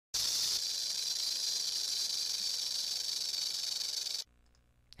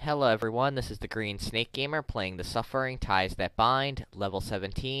Hello everyone, this is the Green Snake Gamer playing The Suffering Ties That Bind, level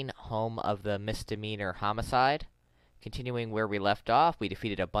 17, home of the Misdemeanor Homicide. Continuing where we left off, we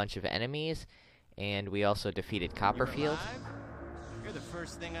defeated a bunch of enemies, and we also defeated Copperfield. You're the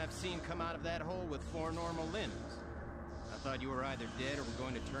first thing I've seen come out of that hole with 4 normal limbs. I thought you were either dead or were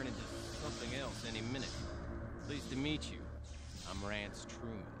going to turn into something else any minute. Pleased to meet you. I'm Rance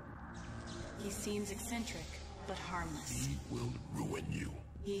Truman. He seems eccentric, but harmless. He will ruin you.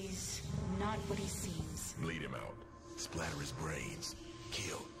 He's not what he seems. Bleed him out. Splatter his brains.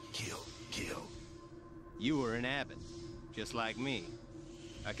 Kill, kill, kill. You were an abbot, just like me.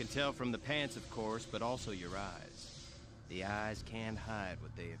 I can tell from the pants, of course, but also your eyes. The eyes can't hide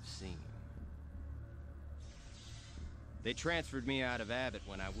what they have seen. They transferred me out of Abbott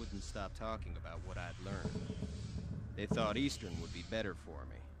when I wouldn't stop talking about what I'd learned. They thought Eastern would be better for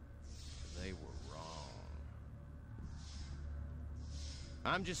me. They were wrong.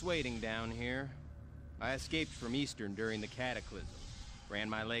 I'm just waiting down here. I escaped from Eastern during the Cataclysm. Ran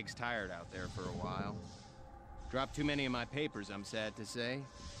my legs tired out there for a while. Dropped too many of my papers, I'm sad to say.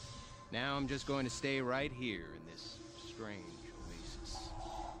 Now I'm just going to stay right here in this strange oasis.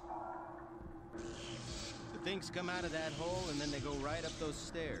 The things come out of that hole and then they go right up those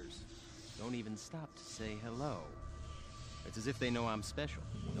stairs. Don't even stop to say hello. It's as if they know I'm special.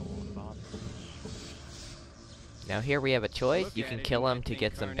 No one bothers me. Now here we have a choice. You can kill him to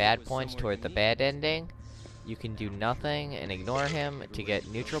get some bad points toward the bad ending. You can do nothing and ignore him to get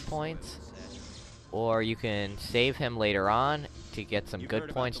neutral points. Or you can save him later on to get some good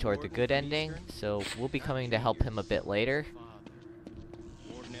points toward the good ending. So we'll be coming to help him a bit later.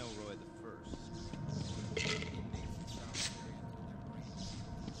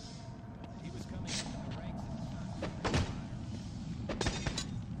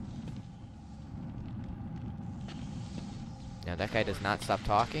 Now that guy does not stop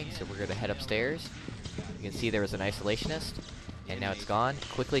talking, so we're going to head upstairs. You can see there was an isolationist, and now it's gone.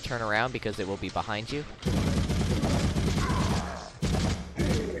 Quickly turn around because it will be behind you.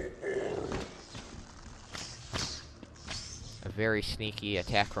 A very sneaky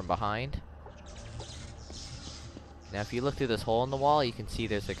attack from behind. Now if you look through this hole in the wall, you can see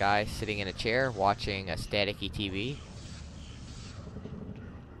there's a guy sitting in a chair watching a staticky TV.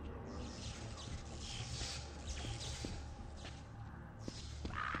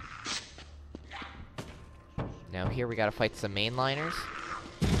 Now here we gotta fight some mainliners.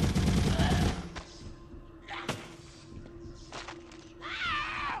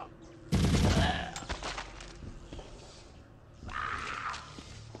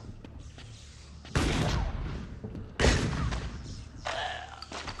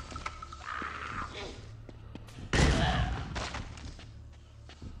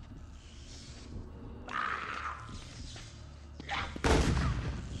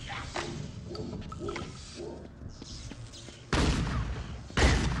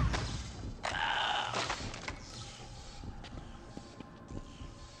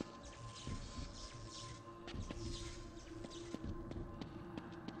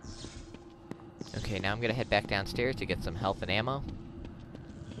 Okay, now I'm gonna head back downstairs to get some health and ammo.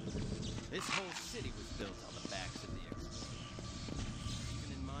 This whole city was built on the backs of the executed.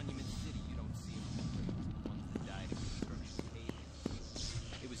 Even in Monument City, you don't see the ones that died in construction paving.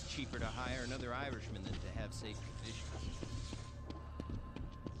 It was cheaper to hire another Irishman than to have safe conditions.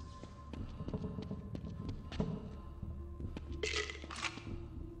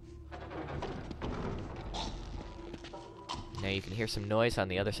 Now you can hear some noise on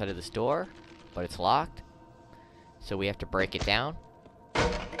the other side of this door, but it's locked, so we have to break it down.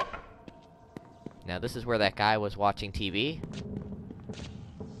 Now this is where that guy was watching TV,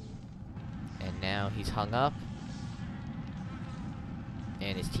 and now he's hung up,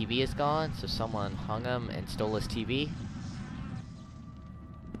 and his TV is gone, so someone hung him and stole his TV.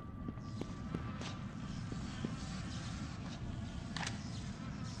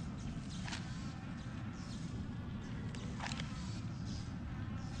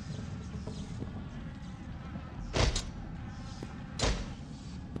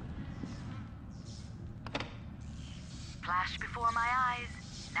 Flash before my eyes.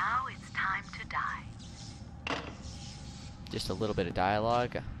 Now it's time to die. Just a little bit of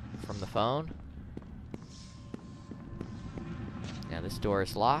dialogue from the phone. Now this door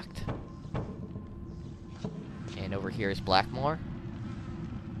is locked. And over here is Blackmore.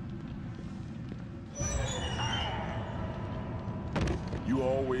 You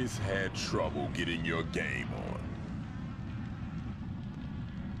always had trouble getting your game on.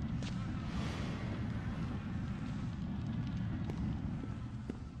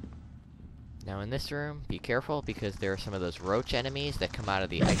 Now in this room, be careful because there are some of those roach enemies that come out of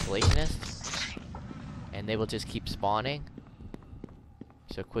the isolationists. And they will just keep spawning.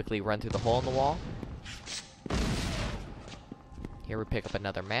 So quickly run through the hole in the wall. Here we pick up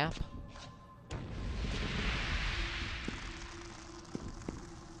another map.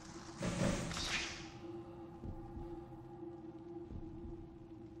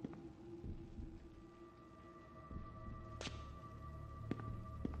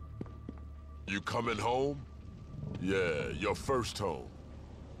 You coming home? Yeah, your first home.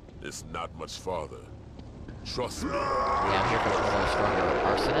 It's not much farther. Trust me. Now here comes one of the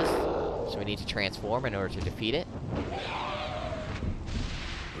stronger arsonists. So we need to transform in order to defeat it.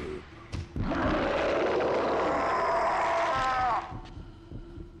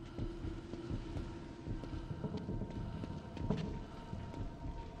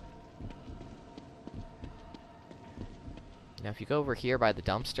 Now if you go over here by the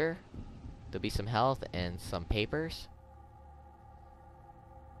dumpster, there'll be some health and some papers.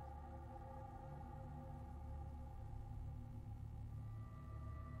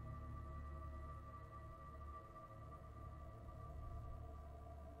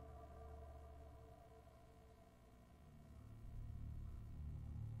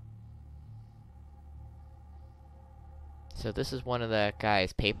 So this is one of the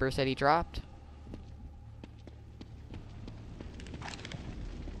guy's papers that he dropped.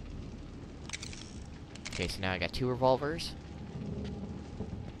 Okay, so now I got 2 revolvers.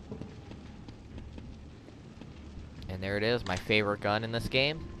 And there it is, my favorite gun in this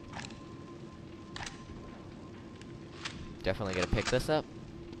game. Definitely gonna pick this up.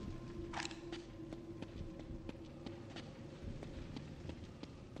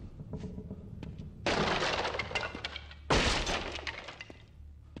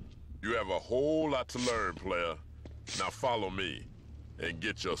 You have a whole lot to learn, player. Now follow me and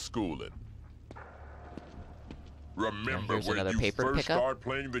get your schooling. Remember here's when another you paper to first pick up. start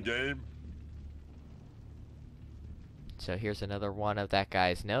playing the game? So here's another one of that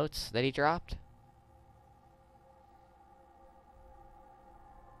guy's notes that he dropped.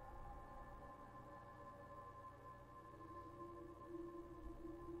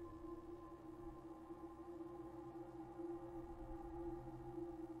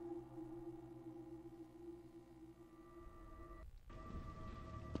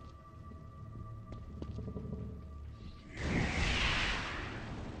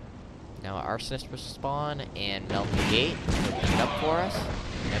 Now an arsonist will spawn and melt the gate, open it up for us.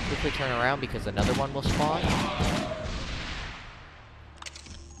 Now quickly turn around because another one will spawn.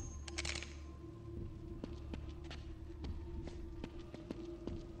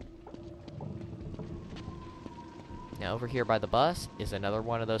 Now over here by the bus is another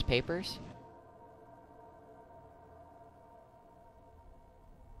one of those papers.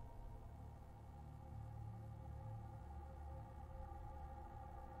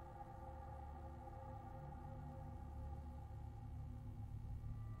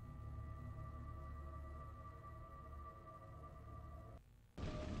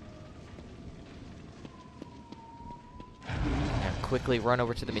 Quickly run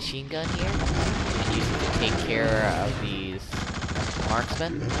over to the machine gun here and use it to take care of these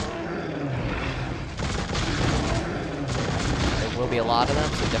marksmen. There will be a lot of them,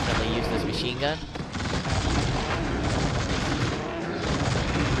 so definitely use this machine gun.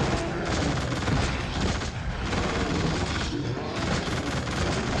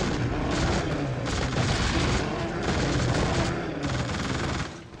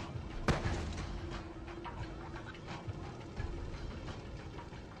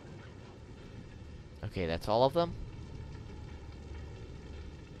 Okay, that's all of them.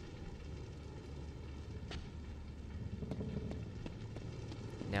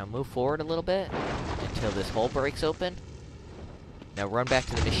 Now move forward a little bit until this hole breaks open. Now run back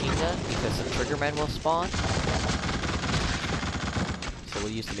to the machine gun because some triggermen will spawn. So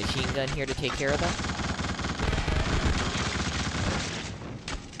we'll use the machine gun here to take care of them.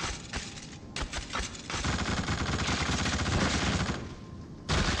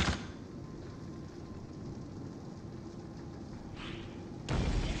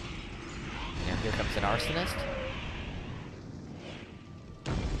 Here comes an arsonist.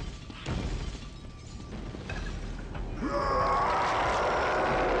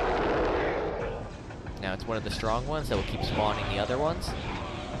 Now it's one of the strong ones that will keep spawning the other ones. So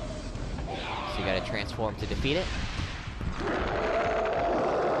you gotta transform to defeat it.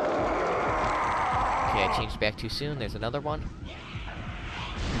 Okay, I changed back too soon. There's another one.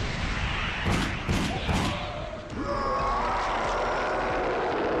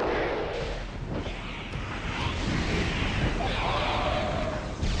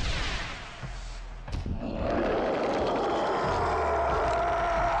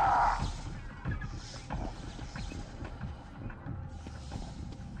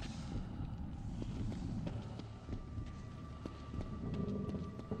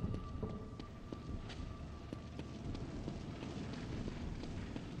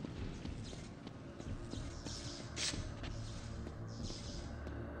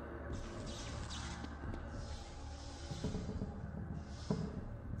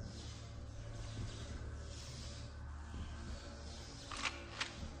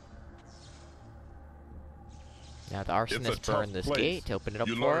 Now the It's a arsonist tough burned this place. gate to open it up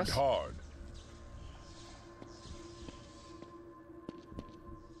You for learned us. hard.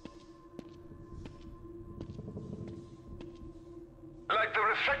 Like the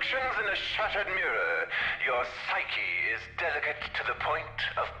reflections in a shattered mirror, your psyche is delicate to the point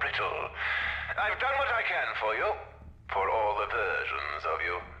of brittle. I've done what I can for you, for all the versions of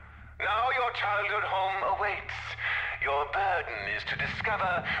you. Now your childhood home awaits. Your burden is to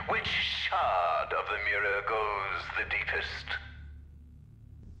discover which shard of the mirror goes the deepest.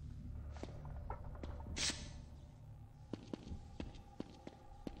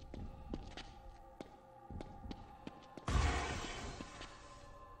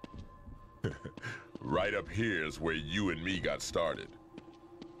 Right up here is where you and me got started.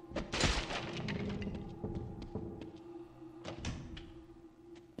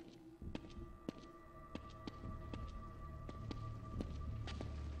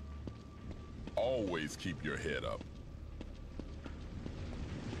 Always keep your head up.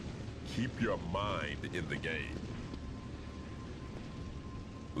 Keep your mind in the game.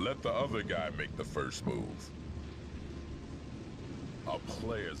 Let the other guy make the first move. A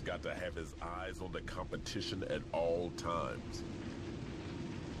player's got to have his eyes on the competition at all times.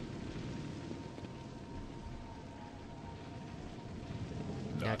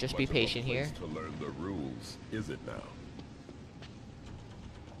 Now Not just much be of a patient place here. to learn the rules, is it now?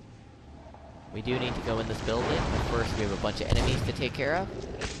 We do need to go in this building, but first we have a bunch of enemies to take care of.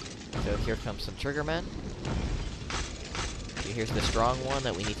 So here comes some triggermen. So here's the strong one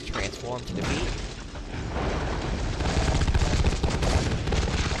that we need to transform to defeat.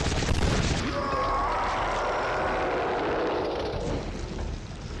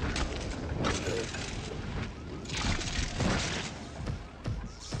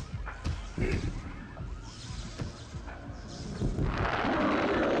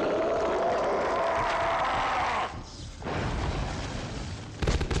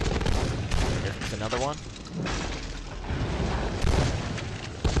 Here's another one.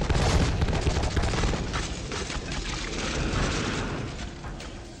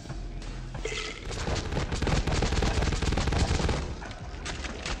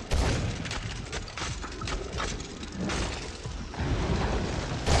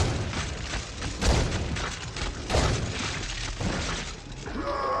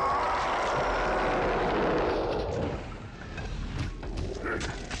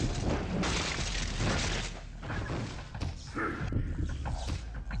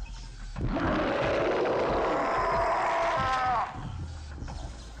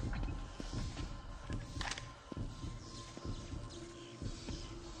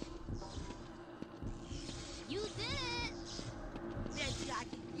 You did it! Bet you I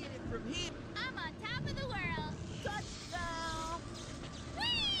can get it from here. I'm on top of the world! Touchdown!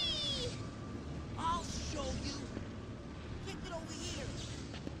 Whee! I'll show you. Kick it over here.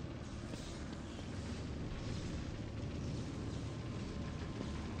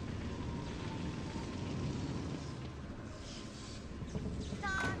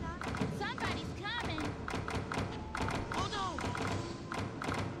 Somebody's coming! Oh no!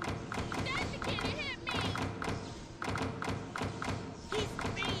 That's the kid who hit me! He's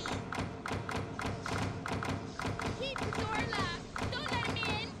mean! Keep the door locked! Don't let him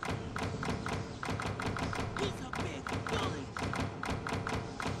in! He's a big bully!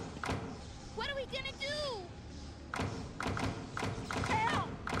 What are we gonna do? Help!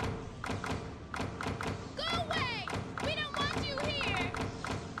 Go away! We don't want you here!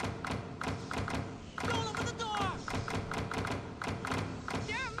 Don't open the door!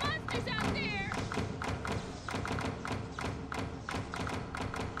 There are monsters out there!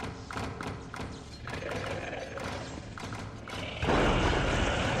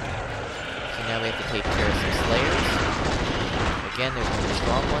 So now we have to take care of some slayers. Again, there's only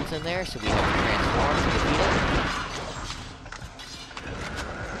strong ones in there, so we have to transform to defeat them.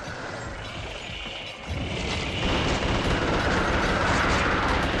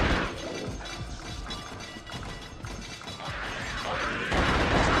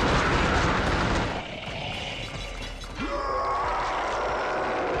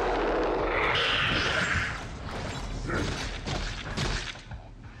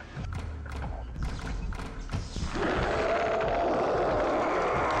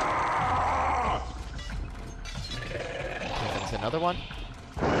 Here's another one.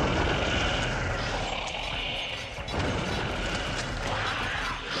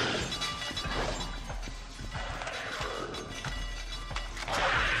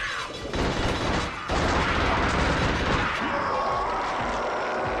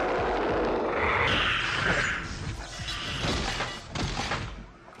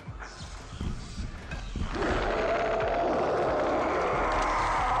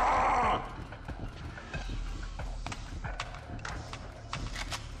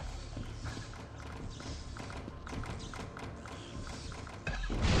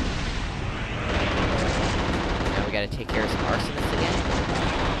 gotta take care of some arsonists again.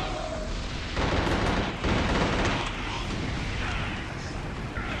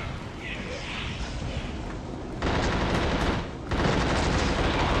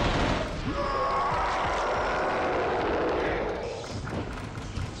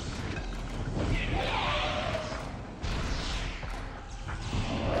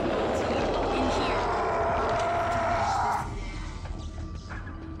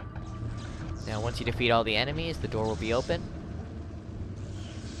 Once you defeat all the enemies, the door will be open.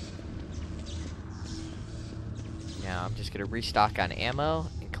 Now I'm just gonna restock on ammo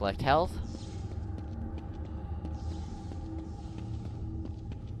and collect health.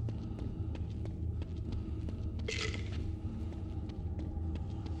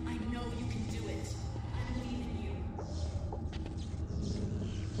 I know you can do it. I believe in you.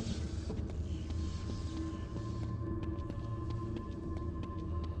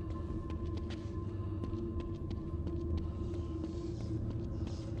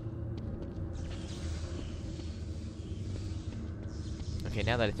 Okay,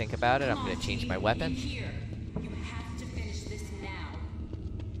 now that I think about it, I'm gonna change my weapon. Here. You have to finish this now.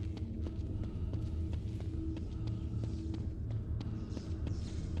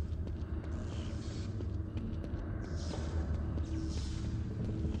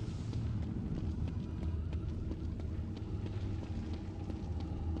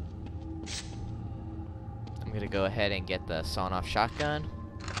 I'm gonna go ahead and get the sawn-off shotgun.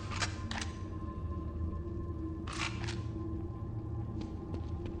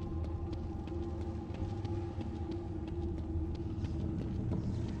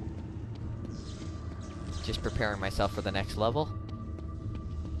 Just preparing myself for the next level.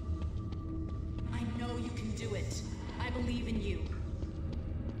 I know you can do it. I believe in you.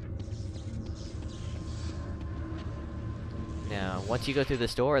 Now, once you go through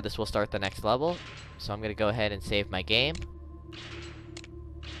this door, this will start the next level. So I'm gonna go ahead and save my game.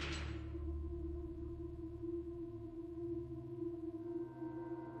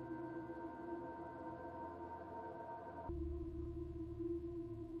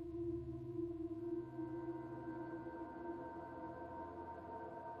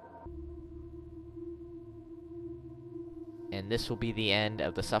 And this will be the end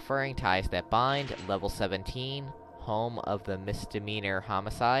of the Suffering Ties That Bind, level 17, home of the Misdemeanor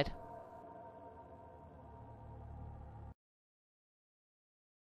Homicide.